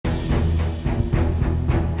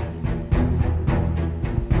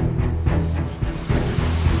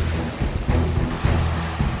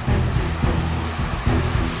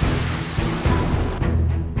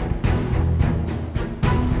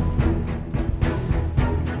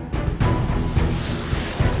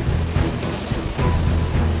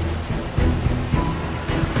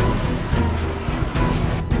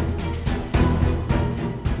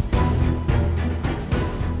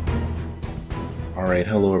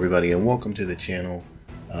everybody, and welcome to the channel.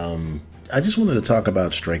 I just wanted to talk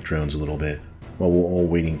about strike drones a little bit while we're all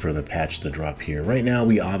waiting for the patch to drop here. Right now,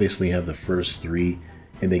 we obviously have the first 3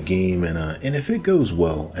 in the game, and if it goes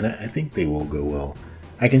well, and I think they will go well,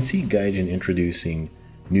 I can see Gaijin introducing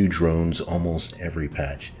new drones almost every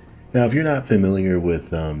patch. Now, if you're not familiar with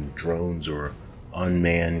drones or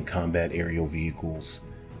unmanned combat aerial vehicles,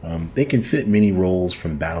 they can fit many roles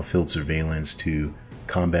from battlefield surveillance to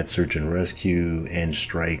combat search and rescue and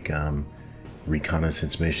strike,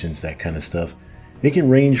 reconnaissance missions, that kind of stuff. They can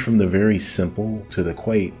range from the very simple to the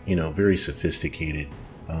quite, very sophisticated,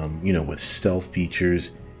 with stealth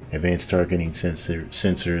features, advanced targeting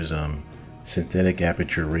sensors, synthetic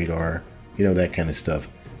aperture radar, that kind of stuff.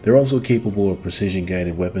 They're also capable of precision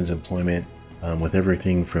guided weapons employment with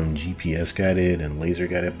everything from GPS guided and laser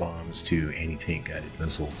guided bombs to anti-tank guided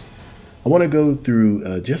missiles. I want to go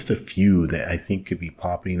through just a few that I think could be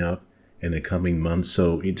popping up in the coming months,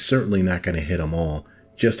 so it's certainly not going to hit them all,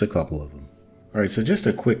 just a couple of them. Alright, so just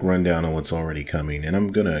a quick rundown on what's already coming, and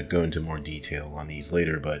I'm going to go into more detail on these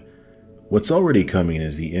later, but what's already coming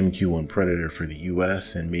is the MQ-1 Predator for the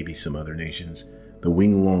US and maybe some other nations, the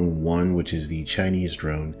Loong 1, which is the Chinese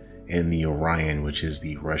drone, and the Orion, which is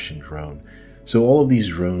the Russian drone. So all of these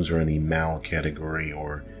drones are in the MAL category,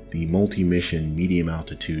 or the multi-mission medium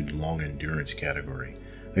altitude long endurance category.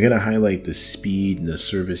 I gotta highlight the speed and the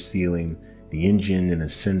service ceiling, the engine and the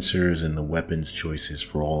sensors and the weapons choices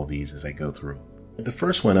for all of these as I go through. The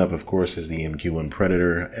first one up, of course, is the MQ-1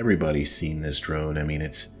 Predator. Everybody's seen this drone. I mean,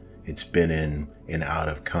 it's been in and out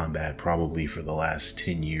of combat probably for the last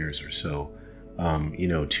 10 years or so.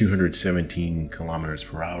 217 kilometers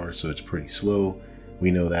per hour, so it's pretty slow.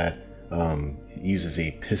 We know that. It uses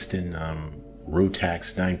a piston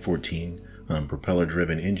Rotax 914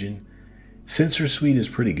 propeller-driven engine. Sensor suite is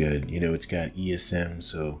pretty good. It's got ESM,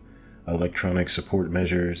 so electronic support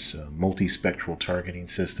measures, multispectral targeting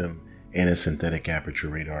system, and a synthetic aperture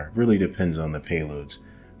radar. It really depends on the payloads.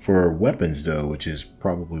 For weapons, though, which is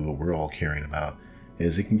probably what we're all caring about,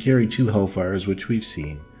 is it can carry 2 Hellfires, which we've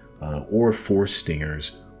seen, or 4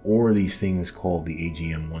 Stingers, or these things called the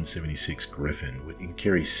AGM-176 Griffin. It can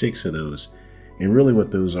carry 6 of those. And really what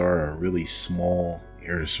those are really small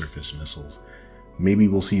air-to-surface missiles. Maybe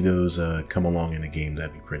we'll see those come along in the game.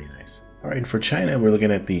 That'd be pretty nice. Alright, for China, we're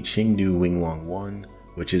looking at the Chengdu Loong 1,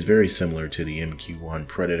 which is very similar to the MQ-1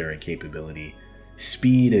 Predator in capability.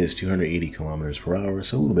 Speed is 280 kilometers per hour,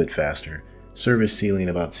 so a little bit faster. Service ceiling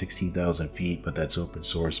about 16,000 feet, but that's open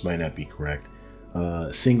source, might not be correct.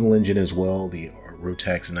 Single engine as well, the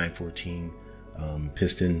Rotax 914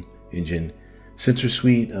 piston engine. Sensor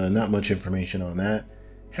suite, not much information on that.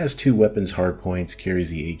 Has 2 weapons hardpoints, carries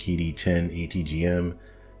the AKD-10 ATGM,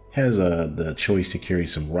 has the choice to carry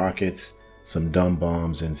some rockets, some dumb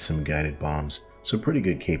bombs, and some guided bombs. So pretty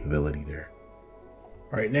good capability there.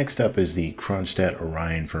 Alright, next up is the Kronstadt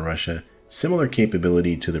Orion for Russia. Similar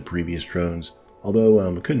capability to the previous drones, although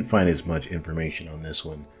I couldn't find as much information on this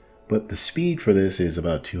one. But the speed for this is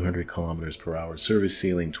about 200 kilometers per hour, service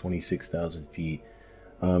ceiling 26,000 feet.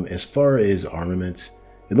 As far as armaments,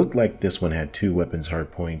 it looked like this one had 2 weapons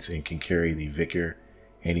hardpoints and can carry the Vickers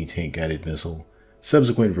anti-tank guided missile.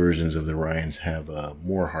 Subsequent versions of the Orions have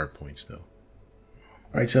more hardpoints though.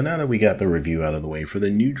 Alright, so now that we got the review out of the way, for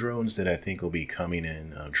the new drones that I think will be coming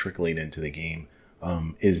in, trickling into the game,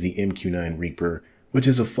 is the MQ-9 Reaper, which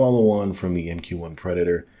is a follow-on from the MQ-1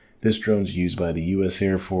 Predator. This drone's used by the US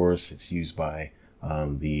Air Force, it's used by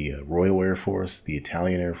the Royal Air Force, the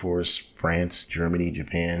Italian Air Force, France, Germany,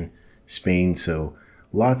 Japan, Spain, so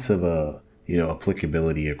lots of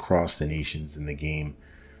applicability across the nations in the game.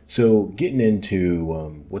 So getting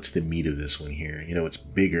into what's the meat of this one here, it's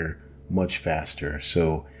bigger, much faster.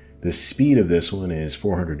 So the speed of this one is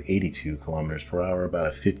 482 kilometers per hour, about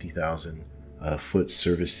a 50,000 foot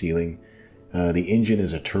service ceiling. The engine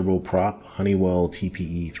is a turboprop Honeywell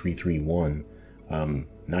TPE 331,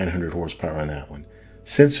 900 horsepower on that one.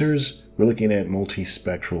 Sensors, we're looking at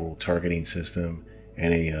multispectral targeting system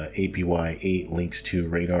and a APY-8 Lynx 2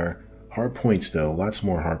 radar. Hardpoints though, lots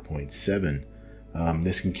more hardpoints, 7.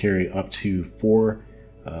 This can carry up to 4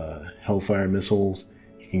 Hellfire missiles.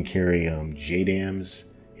 It can carry JDAMs.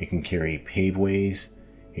 It can carry paveways.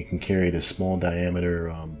 It can carry the small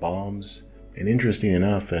diameter bombs. And interesting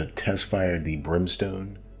enough, it test fired the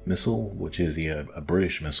Brimstone missile, which is a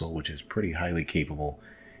British missile, which is pretty highly capable.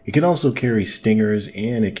 It can also carry Stingers,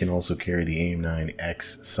 and it can also carry the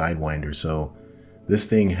AIM-9X Sidewinder, so this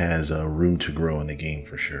thing has room to grow in the game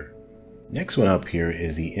for sure. Next one up here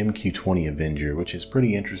is the MQ-20 Avenger, which is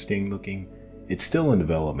pretty interesting looking. It's still in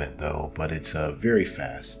development though, but it's very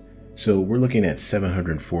fast. So we're looking at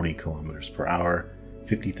 740 kilometers per hour,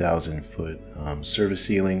 50,000 foot service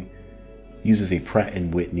ceiling. Uses a Pratt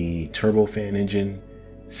 & Whitney turbofan engine.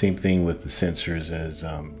 Same thing with the sensors as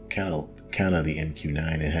kind of the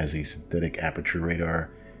MQ-9. It has a synthetic aperture radar,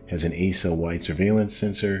 has an ASA wide surveillance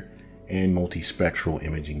sensor, and multispectral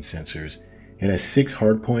imaging sensors. It has 6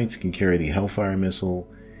 hardpoints, can carry the Hellfire missile,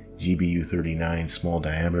 GBU-39 small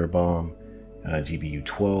diameter bomb,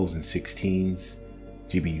 GBU-12s and 16s,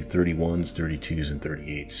 GBU-31s, 32s, and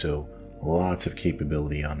 38s. So lots of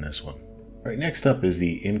capability on this one. All right, next up is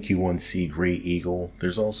the MQ-1C Gray Eagle.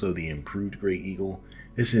 There's also the improved Gray Eagle.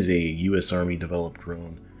 This is a US Army developed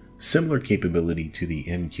drone. Similar capability to the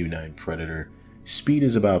MQ-9 Predator. Speed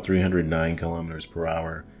is about 309 kilometers per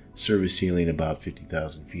hour. Service ceiling about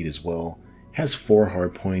 50,000 feet as well. Has 4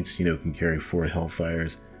 hardpoints, can carry 4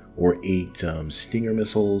 Hellfires or 8 Stinger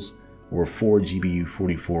missiles or 4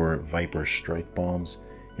 GBU-44 Viper strike bombs.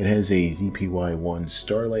 It has a ZPY-1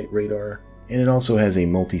 Starlight radar, and it also has a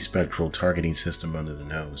multispectral targeting system under the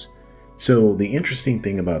nose. So the interesting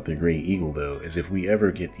thing about the Gray Eagle though is if we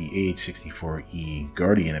ever get the AH-64E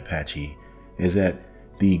Guardian Apache, is that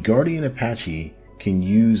the Guardian Apache can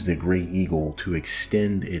use the Gray Eagle to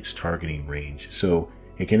extend its targeting range. So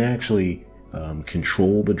it can actually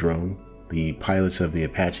control the drone. The pilots of the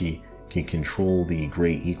Apache can control the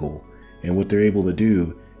Gray Eagle, and what they're able to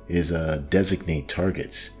do is designate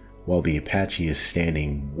targets while the Apache is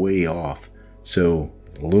standing way off. So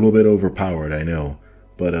a little bit overpowered, I know,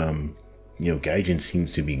 but gaijin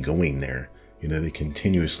seems to be going there. They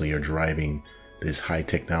continuously are driving this high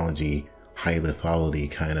technology, high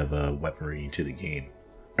lethality kind of weaponry into the game.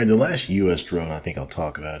 All right, the last US drone I think I'll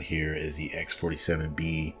talk about here is the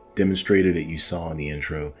X-47B demonstrator that you saw in the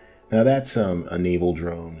intro. Now that's a naval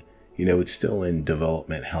drone. It's still in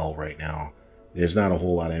development hell right now. There's not a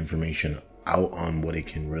whole lot of information out on what it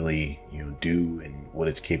can really do and what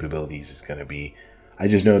its capabilities is going to be. I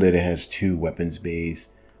just know that it has 2 weapons bays.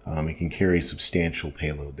 It can carry substantial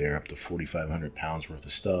payload there, up to 4,500 pounds worth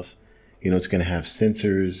of stuff. It's going to have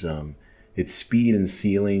sensors. Its speed and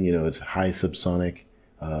ceiling, it's high subsonic,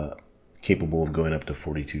 capable of going up to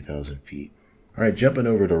 42,000 feet. All right, jumping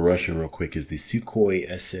over to Russia real quick is the Sukhoi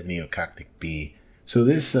S-70 Okhotnik-B. So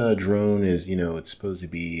this drone is, it's supposed to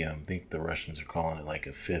be, I think the Russians are calling it like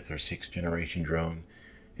a 5th or 6th generation drone.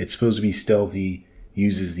 It's supposed to be stealthy,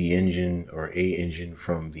 uses the engine or a engine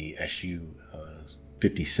from the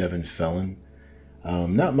Su-57 Felon.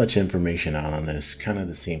 Not much information out on this, kind of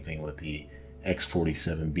the same thing with the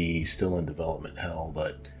X-47B, still in development hell,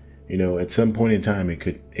 but at some point in time it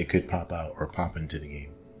could pop out or pop into the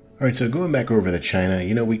game. All right, so going back over to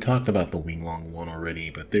China, we talked about the Winglong 1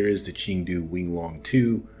 already, but there is the Chengdu Winglong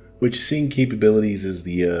 2, which same capabilities as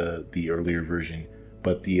the earlier version,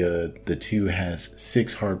 but the 2 has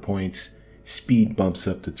 6 hardpoints, speed bumps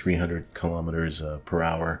up to 300 kilometers per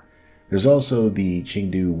hour. There's also the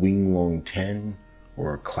Chengdu Winglong 10,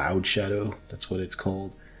 or Cloud Shadow, that's what it's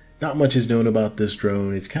called. Not much is known about this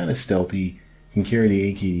drone. It's kind of stealthy, can carry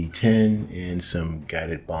the AKD-10 and some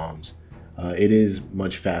guided bombs. It is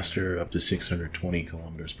much faster, up to 620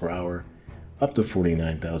 kilometers per hour, up to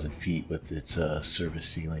 49,000 feet with its service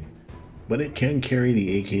ceiling. But it can carry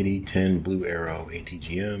the AKD-10 Blue Arrow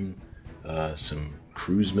ATGM, some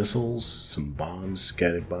cruise missiles, some bombs,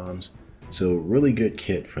 guided bombs. So really good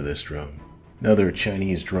kit for this drone. Another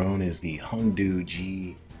Chinese drone is the Hongdu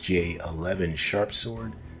GJ11 Sharp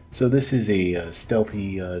Sword. So this is a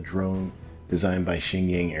stealthy drone designed by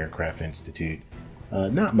Shenyang Aircraft Institute.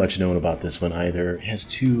 Not much known about this one either. It has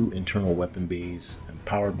 2 internal weapon bays and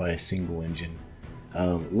powered by a single engine.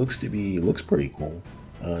 Looks pretty cool.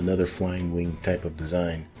 Another flying wing type of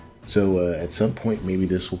design. So at some point maybe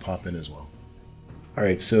this will pop in as well.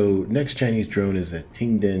 Alright, so next Chinese drone is the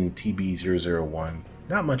Tengden TB-001.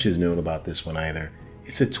 Not much is known about this one either.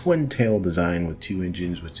 It's a twin-tail design with 2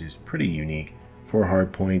 engines, which is pretty unique. 4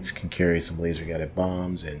 hardpoints, can carry some laser-guided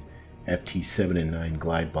bombs and FT-7 and 9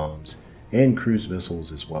 glide bombs, and cruise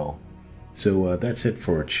missiles as well. So that's it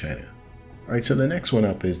for China. Alright, so the next one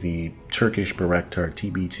up is the Turkish Bayraktar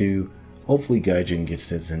TB2. Hopefully Gaijin gets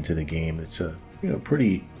this into the game. It's a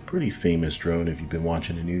pretty famous drone if you've been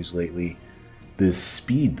watching the news lately. The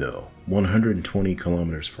speed though, 120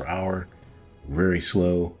 kilometers per hour, very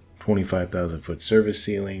slow, 25,000 foot service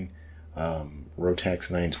ceiling, Rotax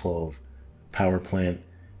 912 power plant,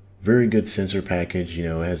 very good sensor package,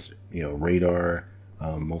 has radar,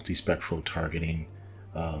 multispectral targeting,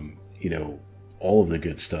 all of the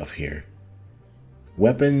good stuff here.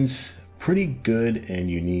 Weapons, pretty good and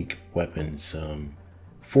unique weapons.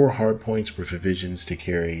 4 hardpoints with revisions to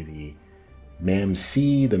carry the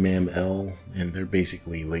MAM-C, the MAM-L, and they're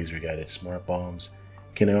basically laser-guided smart bombs.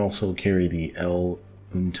 Can also carry the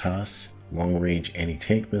UNTAS long-range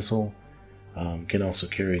anti-tank missile. Can also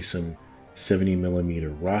carry some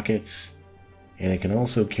 70mm rockets, and it can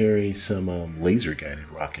also carry some laser-guided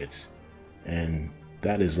rockets. And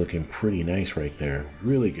that is looking pretty nice right there.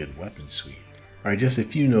 Really good weapon suite. Alright, just a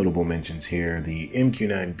few notable mentions here. The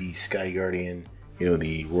MQ-9B Sky Guardian,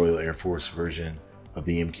 the Royal Air Force version of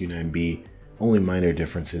the MQ-9B. Only minor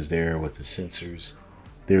differences there with the sensors.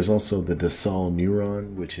 There's also the Dassault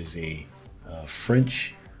Neuron, which is a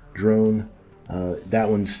French drone. That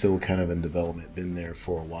one's still kind of in development, been there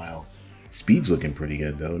for a while. Speed's looking pretty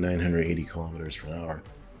good though, 980 kilometers per hour.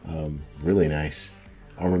 Really nice.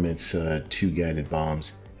 Armaments, 2 guided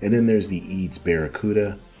bombs. And then there's the Eads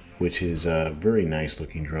Barracuda, which is a very nice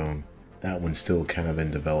looking drone. That one's still kind of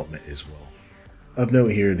in development as well. Of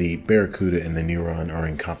note here, the Barracuda and the Neuron are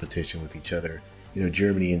in competition with each other.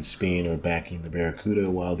 Germany and Spain are backing the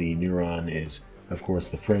Barracuda, while the Neuron is, of course,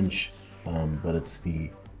 the French, but it's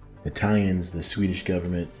the Italians, the Swedish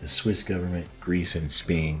government, the Swiss government, Greece, and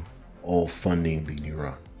Spain all funding the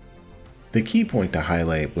Neuron. The key point to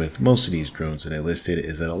highlight with most of these drones that I listed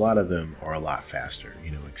is that a lot of them are a lot faster.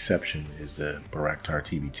 Exception is the Bayraktar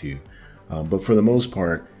TB2. But for the most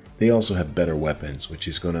part, they also have better weapons, which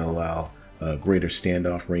is going to allow greater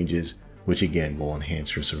standoff ranges, which again will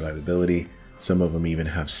enhance your survivability. Some of them even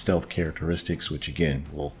have stealth characteristics, which again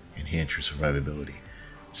will enhance your survivability.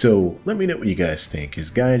 So let me know what you guys think. Is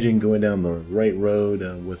Gaijin going down the right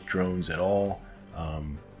road with drones at all?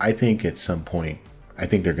 I think at some point, I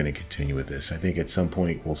think they're going to continue with this. I think at some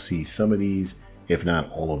point we'll see some of these, if not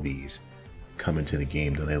all of these, come into the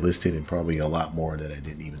game that I listed, and probably a lot more that I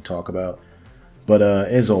didn't even talk about. But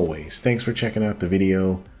as always, thanks for checking out the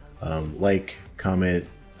video. Like, comment.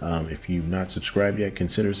 If you've not subscribed yet,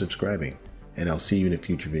 consider subscribing. And I'll see you in a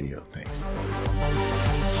future video. Thanks.